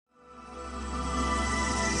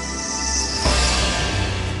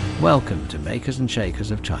Welcome to Makers and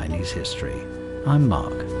Shakers of Chinese History. I'm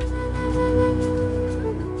Mark.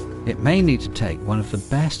 It may need to take one of the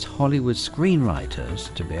best Hollywood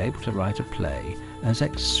screenwriters to be able to write a play as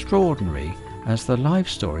extraordinary as the life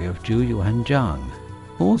story of Zhu Yuanzhang,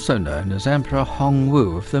 also known as Emperor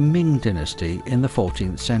Hongwu of the Ming Dynasty in the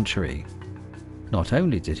 14th century. Not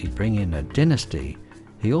only did he bring in a dynasty,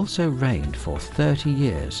 he also reigned for 30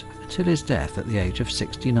 years until his death at the age of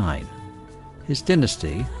 69. His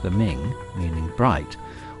dynasty, the Ming, meaning bright,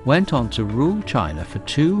 went on to rule China for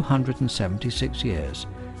 276 years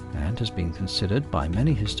and has been considered by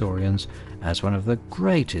many historians as one of the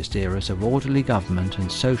greatest eras of orderly government and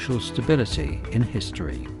social stability in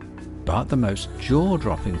history. But the most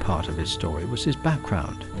jaw-dropping part of his story was his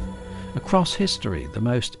background. Across history, the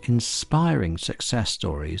most inspiring success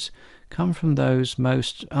stories come from those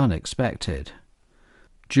most unexpected.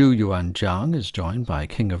 Zhu Yuanzhang is joined by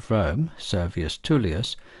King of Rome, Servius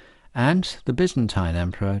Tullius, and the Byzantine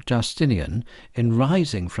Emperor Justinian in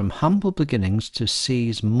rising from humble beginnings to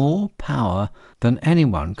seize more power than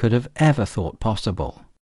anyone could have ever thought possible.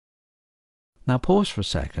 Now pause for a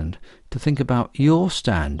second to think about your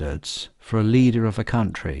standards for a leader of a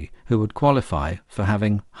country who would qualify for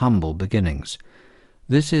having humble beginnings.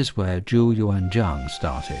 This is where Zhu Yuanzhang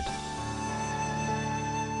started.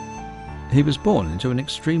 He was born into an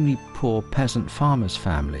extremely poor peasant farmer's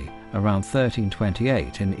family around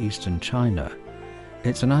 1328 in eastern China.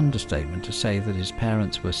 It's an understatement to say that his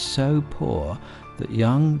parents were so poor that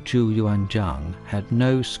young Zhu Yuanzhang had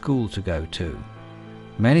no school to go to.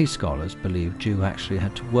 Many scholars believe Zhu actually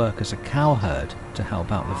had to work as a cowherd to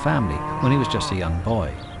help out the family when he was just a young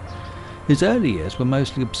boy. His early years were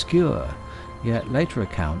mostly obscure, yet later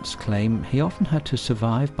accounts claim he often had to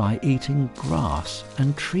survive by eating grass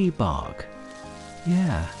and tree bark.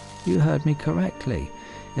 Yeah, you heard me correctly.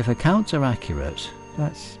 If accounts are accurate,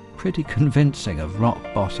 that's pretty convincing of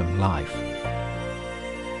rock-bottom life.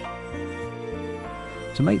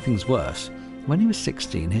 To make things worse, when he was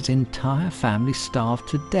 16, his entire family starved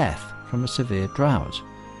to death from a severe drought.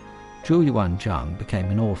 Zhu Yuanzhang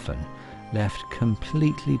became an orphan, left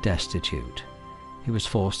completely destitute. He was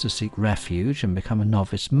forced to seek refuge and become a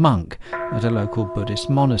novice monk at a local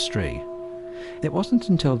Buddhist monastery. It wasn't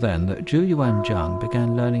until then that Zhu Yuanzhang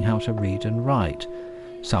began learning how to read and write,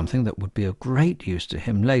 something that would be of great use to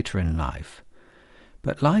him later in life.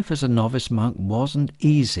 But life as a novice monk wasn't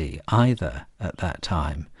easy either at that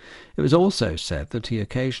time. It was also said that he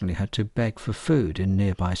occasionally had to beg for food in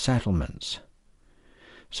nearby settlements.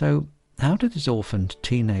 So, how did this orphaned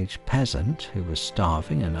teenage peasant, who was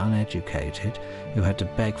starving and uneducated, who had to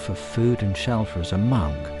beg for food and shelter as a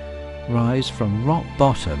monk, rise from rock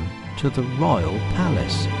bottom to the royal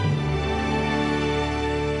palace?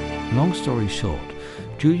 Long story short,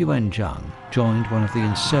 Zhu Yuanzhang joined one of the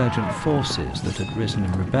insurgent forces that had risen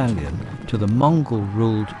in rebellion to the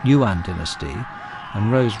Mongol-ruled Yuan dynasty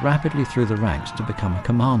and rose rapidly through the ranks to become a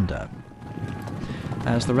commander.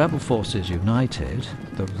 As the rebel forces united,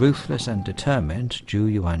 the ruthless and determined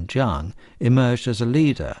Zhu Yuanzhang emerged as a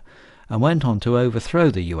leader and went on to overthrow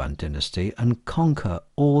the Yuan dynasty and conquer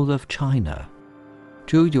all of China.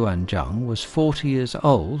 Zhu Yuanzhang was 40 years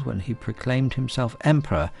old when he proclaimed himself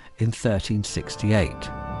emperor in 1368.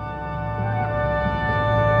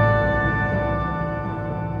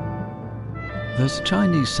 There's a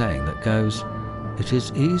Chinese saying that goes, "It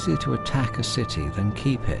is easier to attack a city than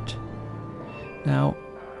keep it." Now,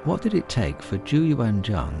 what did it take for Zhu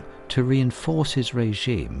Yuanzhang to reinforce his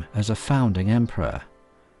regime as a founding emperor?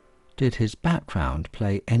 Did his background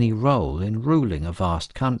play any role in ruling a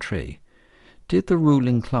vast country? Did the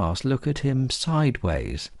ruling class look at him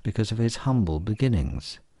sideways because of his humble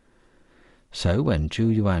beginnings? So when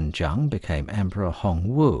Zhu Yuanzhang became Emperor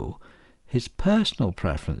Hongwu, his personal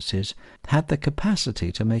preferences had the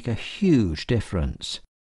capacity to make a huge difference.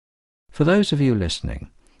 For those of you listening,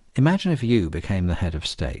 imagine if you became the head of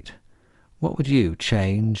state. What would you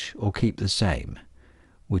change or keep the same?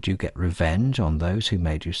 Would you get revenge on those who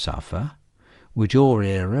made you suffer? Would your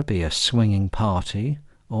era be a swinging party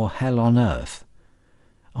or hell on earth?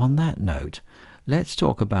 On that note, let's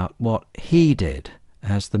talk about what he did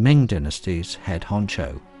as the Ming dynasty's head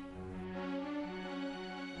honcho.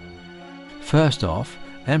 First off,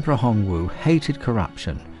 Emperor Hongwu hated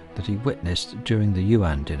corruption that he witnessed during the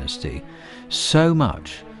Yuan dynasty, so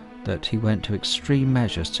much that he went to extreme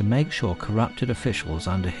measures to make sure corrupted officials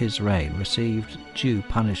under his reign received due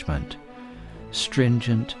punishment.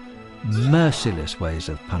 Stringent, merciless ways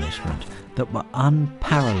of punishment that were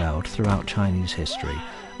unparalleled throughout Chinese history,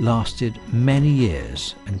 lasted many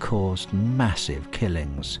years and caused massive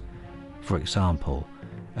killings. For example,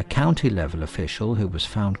 A county-level official who was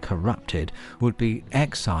found corrupted would be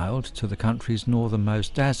exiled to the country's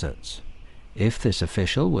northernmost deserts. If this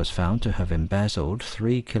official was found to have embezzled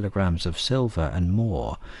 3 kilograms of silver and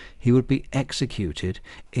more, he would be executed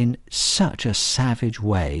in such a savage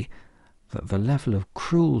way that the level of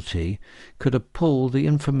cruelty could appall the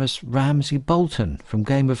infamous Ramsay Bolton from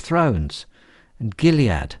Game of Thrones and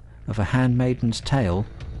Gilead of A Handmaid's Tale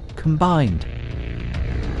combined.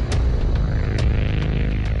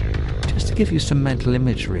 Just to give you some mental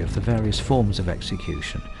imagery of the various forms of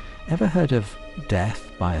execution, ever heard of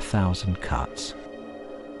Death by 1,000 Cuts?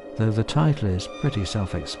 Though the title is pretty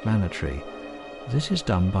self-explanatory, this is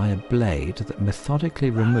done by a blade that methodically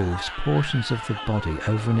removes portions of the body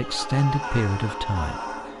over an extended period of time,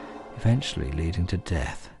 eventually leading to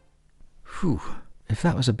death. Whew, if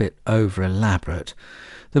that was a bit over-elaborate,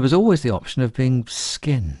 there was always the option of being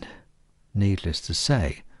skinned. Needless to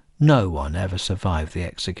say, no one ever survived the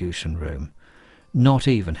execution room, not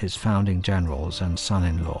even his founding generals and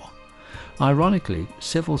son-in-law. Ironically,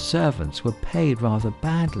 civil servants were paid rather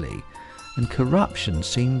badly, and corruption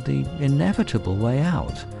seemed the inevitable way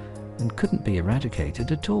out, and couldn't be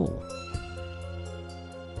eradicated at all.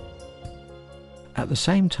 At the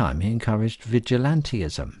same time, he encouraged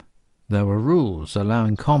vigilantism. There were rules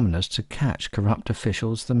allowing commoners to catch corrupt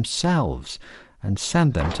officials themselves and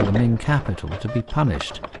send them to the Ming capital to be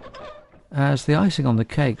punished. As the icing on the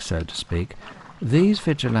cake, so to speak, these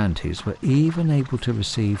vigilantes were even able to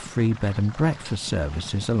receive free bed and breakfast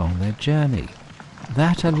services along their journey.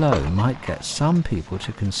 That alone might get some people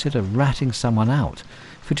to consider ratting someone out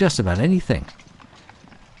for just about anything.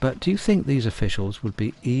 But do you think these officials would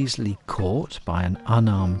be easily caught by an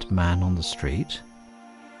unarmed man on the street?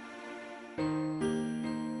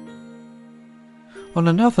 On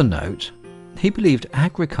another note, he believed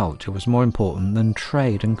agriculture was more important than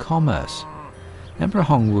trade and commerce. Emperor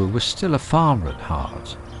Hongwu was still a farmer at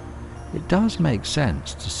heart. It does make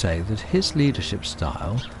sense to say that his leadership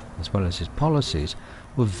style, as well as his policies,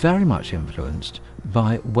 were very much influenced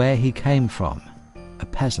by where he came from, a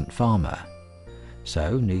peasant farmer.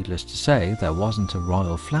 So, needless to say, there wasn't a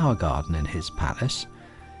royal flower garden in his palace.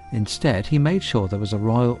 Instead, he made sure there was a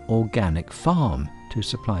royal organic farm to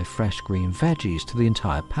supply fresh green veggies to the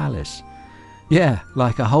entire palace. Yeah,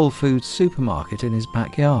 like a Whole Foods supermarket in his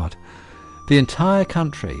backyard. The entire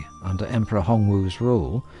country, under Emperor Hongwu's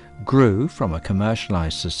rule, grew from a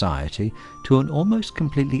commercialized society to an almost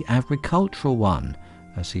completely agricultural one,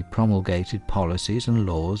 as he promulgated policies and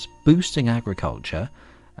laws boosting agriculture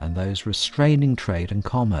and those restraining trade and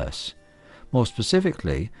commerce. More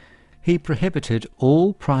specifically, he prohibited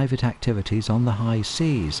all private activities on the high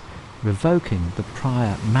seas, revoking the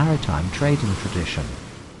prior maritime trading tradition.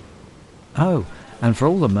 Oh, and for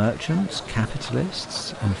all the merchants,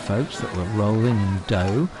 capitalists, and folks that were rolling in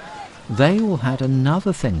dough, they all had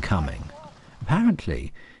another thing coming.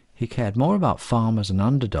 Apparently, he cared more about farmers and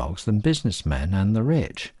underdogs than businessmen and the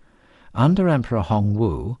rich. Under Emperor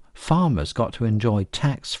Hongwu, farmers got to enjoy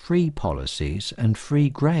tax-free policies and free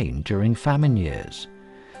grain during famine years.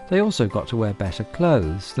 They also got to wear better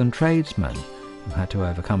clothes than tradesmen, who had to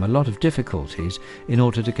overcome a lot of difficulties in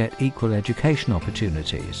order to get equal education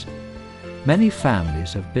opportunities. Many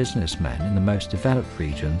families of businessmen in the most developed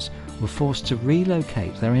regions were forced to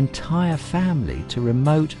relocate their entire family to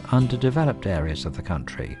remote, underdeveloped areas of the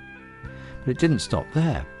country. But it didn't stop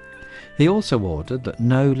there. He also ordered that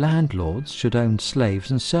no landlords should own slaves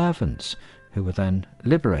and servants, who were then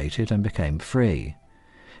liberated and became free.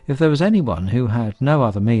 If there was anyone who had no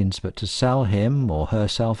other means but to sell him or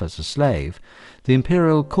herself as a slave, the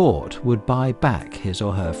imperial court would buy back his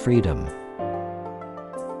or her freedom.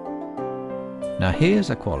 Now here's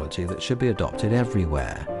a quality that should be adopted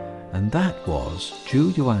everywhere, and that was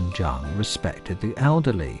Zhu Yuanzhang respected the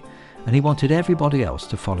elderly, and he wanted everybody else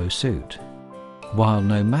to follow suit. While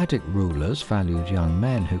nomadic rulers valued young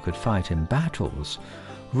men who could fight in battles,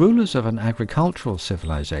 rulers of an agricultural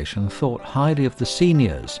civilization thought highly of the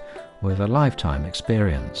seniors with a lifetime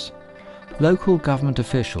experience. Local government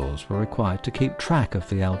officials were required to keep track of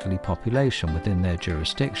the elderly population within their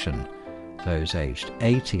jurisdiction. Those aged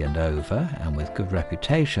 80 and over, and with good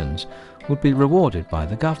reputations, would be rewarded by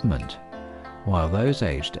the government, while those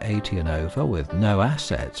aged 80 and over with no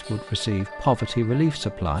assets would receive poverty relief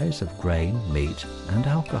supplies of grain, meat and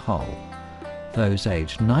alcohol. Those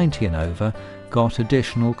aged 90 and over got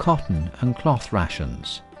additional cotton and cloth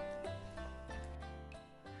rations.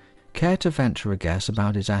 Care to venture a guess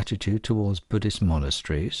about his attitude towards Buddhist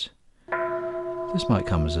monasteries? This might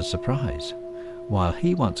come as a surprise. While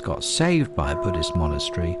he once got saved by a Buddhist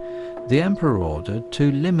monastery, the emperor ordered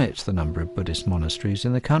to limit the number of Buddhist monasteries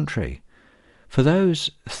in the country. for those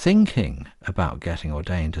thinking about getting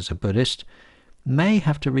ordained as a Buddhist may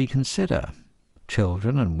have to reconsider.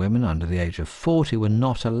 Children and women under the age of 40 were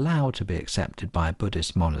not allowed to be accepted by a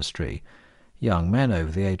Buddhist monastery. Young men over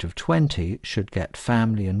the age of 20 should get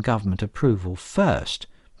family and government approval first,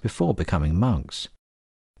 before becoming monks.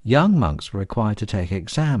 Young monks were required to take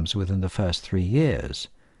exams within the first 3 years.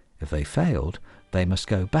 If they failed, they must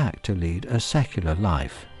go back to lead a secular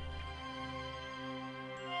life.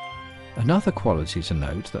 Another quality to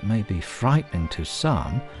note that may be frightening to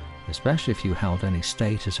some, especially if you held any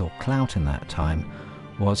status or clout in that time,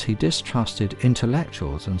 was he distrusted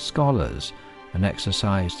intellectuals and scholars and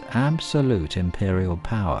exercised absolute imperial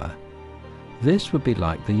power. This would be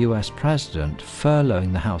like the US President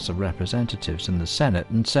furloughing the House of Representatives and the Senate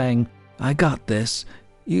and saying, "I got this,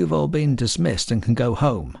 you've all been dismissed and can go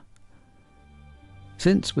home."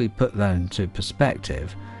 Since we put that into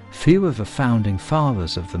perspective, few of the founding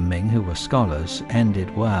fathers of the Ming who were scholars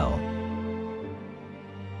ended well.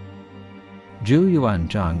 Zhu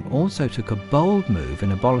Yuanzhang also took a bold move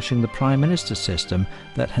in abolishing the prime minister system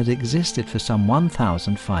that had existed for some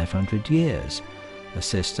 1,500 years, a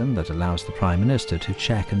system that allows the prime minister to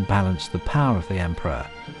check and balance the power of the emperor.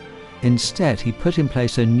 Instead, he put in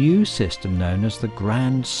place a new system known as the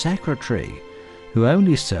Grand Secretary, who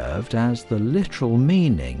only served as the literal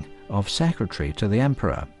meaning of secretary to the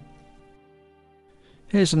emperor.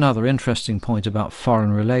 Here's another interesting point about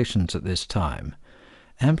foreign relations at this time.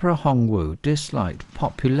 Emperor Hongwu disliked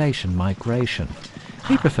population migration.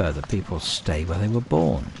 He preferred that people stay where they were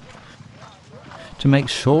born. To make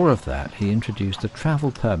sure of that, he introduced a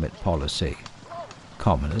travel permit policy.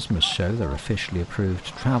 Commoners must show their officially approved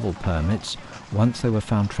travel permits once they were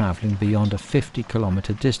found travelling beyond a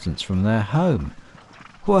 50-kilometre distance from their home.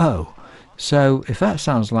 Whoa! So if that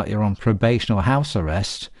sounds like you're on probation or house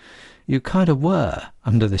arrest, you kind of were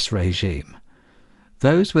under this regime.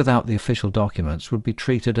 Those without the official documents would be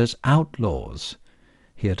treated as outlaws.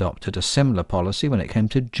 He adopted a similar policy when it came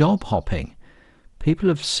to job hopping. People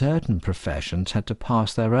of certain professions had to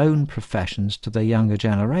pass their own professions to their younger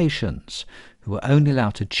generations, who were only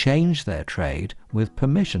allowed to change their trade with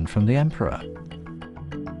permission from the emperor.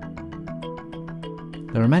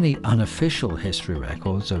 There are many unofficial history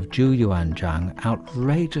records of Zhu Yuanzhang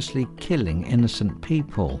outrageously killing innocent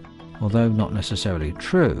people. Although not necessarily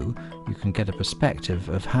true, you can get a perspective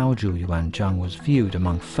of how Zhu Yuanzhang was viewed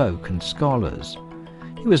among folk and scholars.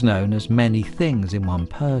 He was known as many things in one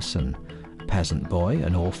person: a peasant boy,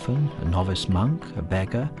 an orphan, a novice monk, a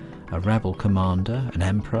beggar, a rebel commander, an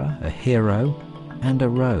emperor, a hero, and a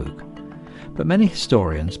rogue. But many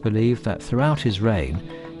historians believe that throughout his reign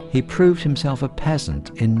he proved himself a peasant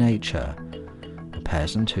in nature, a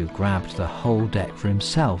peasant who grabbed the whole deck for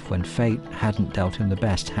himself when fate hadn't dealt him the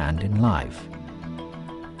best hand in life.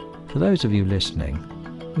 For those of you listening,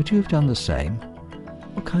 would you have done the same?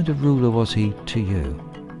 What kind of ruler was he to you?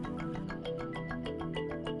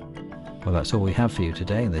 Well, that's all we have for you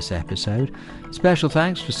today in this episode. Special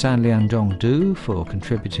thanks for San Lianzhong Du for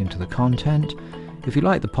contributing to the content. If you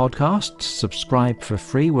like the podcast, subscribe for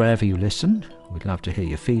free wherever you listen. We'd love to hear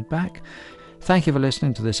your feedback. Thank you for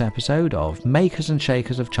listening to this episode of Makers and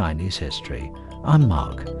Shakers of Chinese History. I'm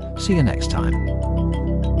Mark. See you next time.